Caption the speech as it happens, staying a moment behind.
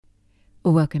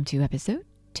Welcome to episode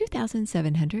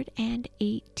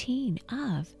 2718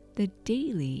 of the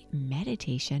Daily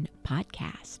Meditation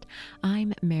Podcast.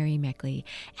 I'm Mary Meckley,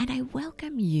 and I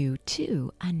welcome you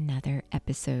to another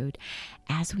episode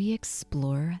as we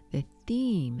explore the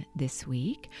theme this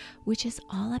week, which is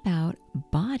all about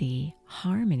body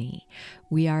harmony.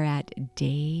 We are at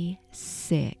day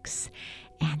 6,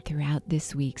 and throughout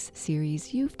this week's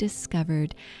series, you've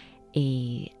discovered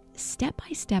a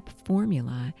step-by-step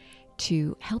formula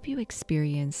to help you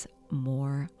experience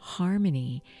more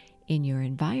harmony in your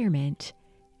environment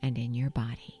and in your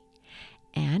body.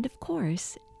 And of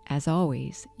course, as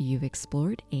always, you've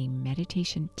explored a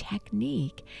meditation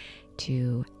technique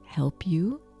to help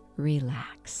you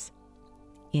relax.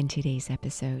 In today's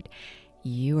episode,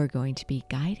 you are going to be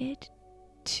guided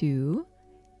to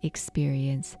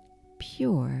experience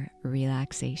pure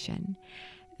relaxation.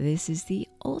 This is the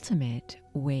ultimate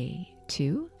way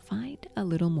to find a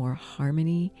little more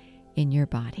harmony in your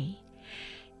body.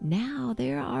 Now,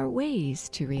 there are ways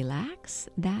to relax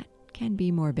that can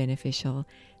be more beneficial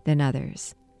than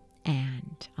others.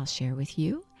 And I'll share with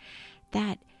you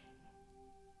that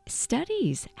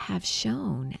studies have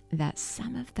shown that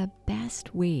some of the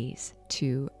best ways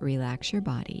to relax your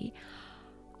body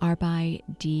are by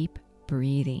deep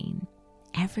breathing.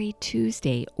 Every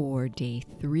Tuesday or day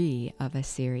 3 of a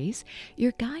series,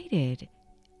 you're guided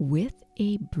with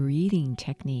a breathing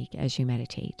technique as you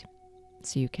meditate.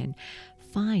 So you can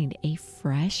find a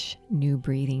fresh new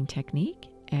breathing technique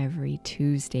every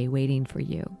Tuesday waiting for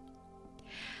you.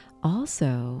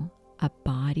 Also, a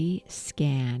body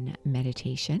scan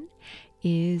meditation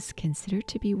is considered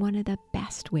to be one of the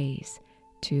best ways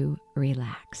to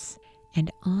relax.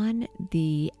 And on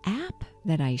the app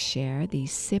that I share, the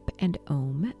Sip and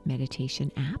Om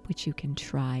meditation app, which you can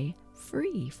try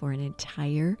free for an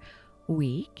entire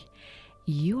week,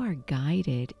 you are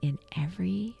guided in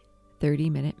every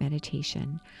 30-minute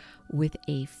meditation with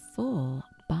a full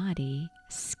body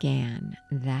scan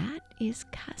that is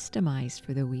customized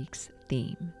for the week's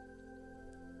theme.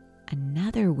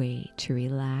 Another way to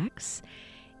relax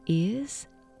is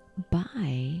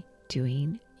by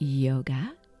doing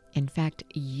yoga. In fact,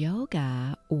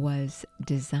 yoga was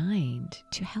designed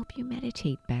to help you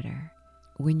meditate better.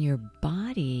 When your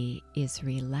body is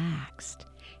relaxed,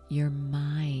 your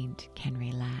mind can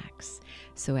relax.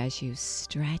 So as you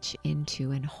stretch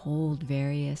into and hold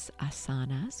various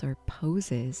asanas or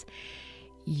poses,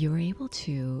 you're able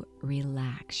to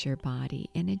relax your body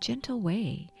in a gentle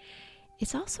way.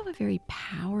 It's also a very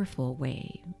powerful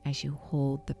way as you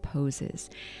hold the poses.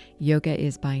 Yoga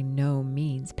is by no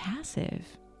means passive.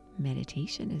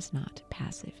 Meditation is not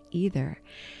passive either.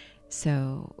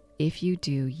 So if you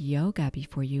do yoga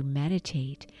before you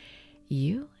meditate,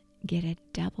 you get a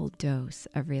double dose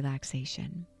of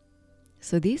relaxation.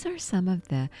 So these are some of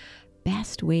the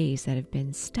best ways that have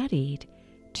been studied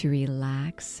to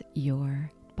relax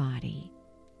your body.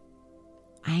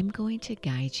 I'm going to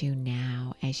guide you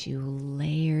now as you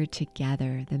layer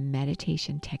together the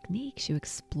meditation techniques you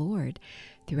explored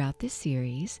throughout this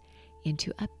series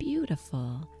into a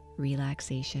beautiful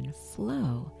relaxation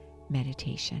flow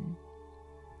meditation.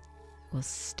 We'll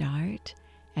start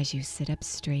as you sit up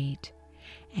straight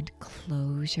and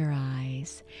close your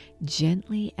eyes,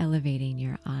 gently elevating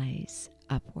your eyes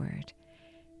upward,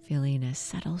 feeling a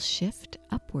subtle shift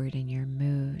upward in your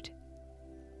mood.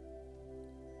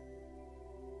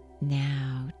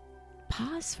 Now,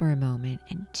 pause for a moment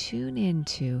and tune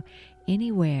into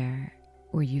anywhere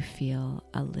where you feel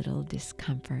a little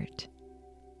discomfort.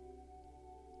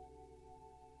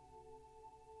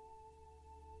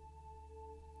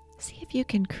 See if you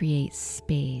can create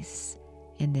space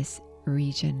in this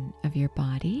region of your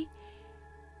body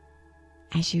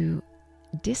as you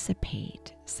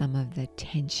dissipate some of the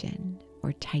tension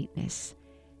or tightness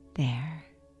there.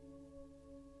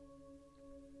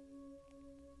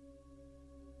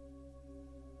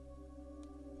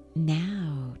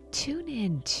 Now tune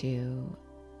into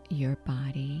your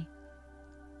body,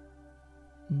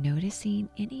 noticing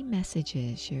any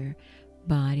messages your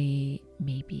body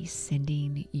may be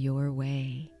sending your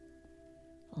way.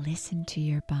 Listen to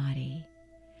your body.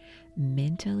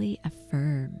 Mentally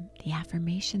affirm the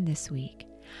affirmation this week.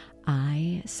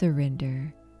 I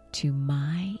surrender to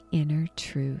my inner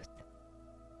truth.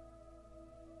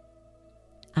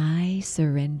 I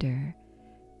surrender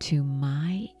to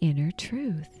my inner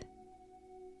truth.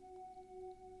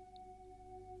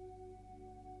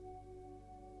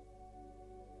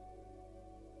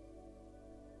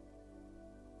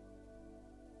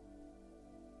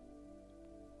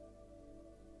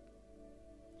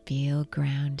 Feel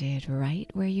grounded right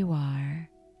where you are.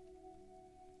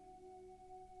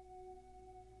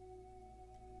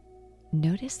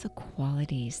 notice the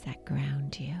qualities that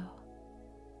ground you.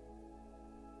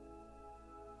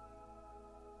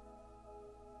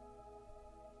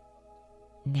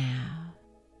 Now,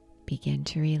 begin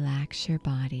to relax your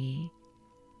body,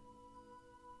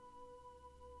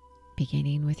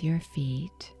 beginning with your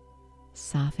feet,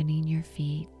 softening your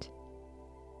feet.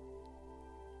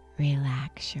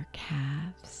 Relax your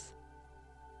calves.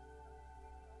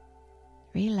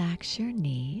 Relax your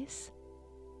knees.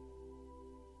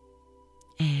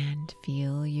 And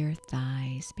feel your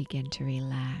thighs begin to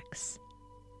relax.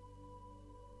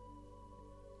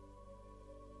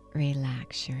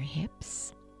 Relax your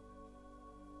hips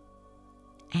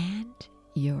and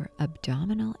your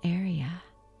abdominal area.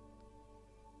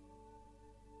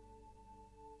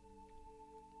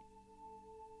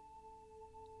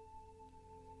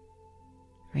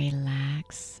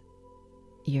 Relax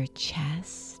your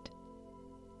chest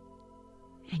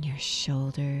and your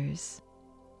shoulders.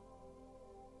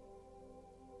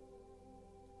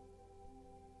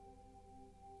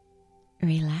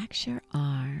 Relax your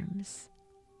arms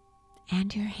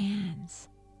and your hands.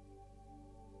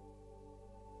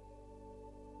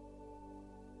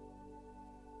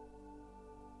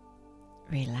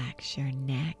 Relax your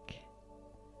neck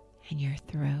and your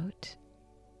throat.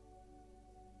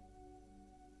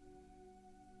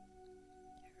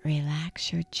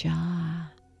 Relax your jaw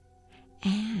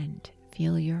and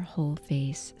feel your whole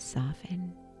face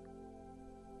soften.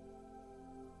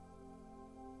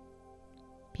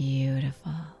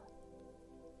 Beautiful.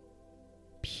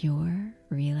 Pure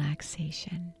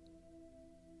relaxation.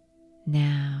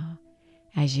 Now,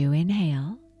 as you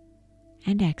inhale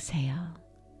and exhale,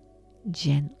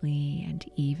 gently and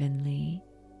evenly,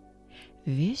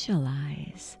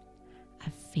 visualize a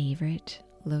favorite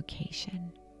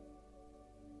location.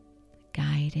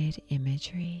 Guided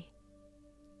imagery.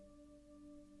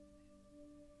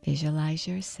 Visualize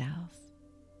yourself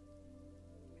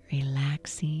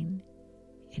relaxing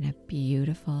in a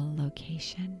beautiful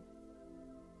location.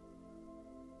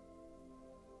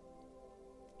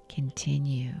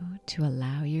 Continue to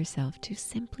allow yourself to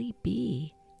simply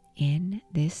be in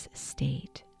this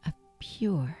state of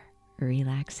pure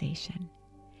relaxation.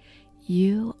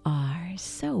 You are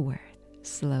so worth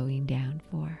slowing down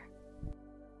for.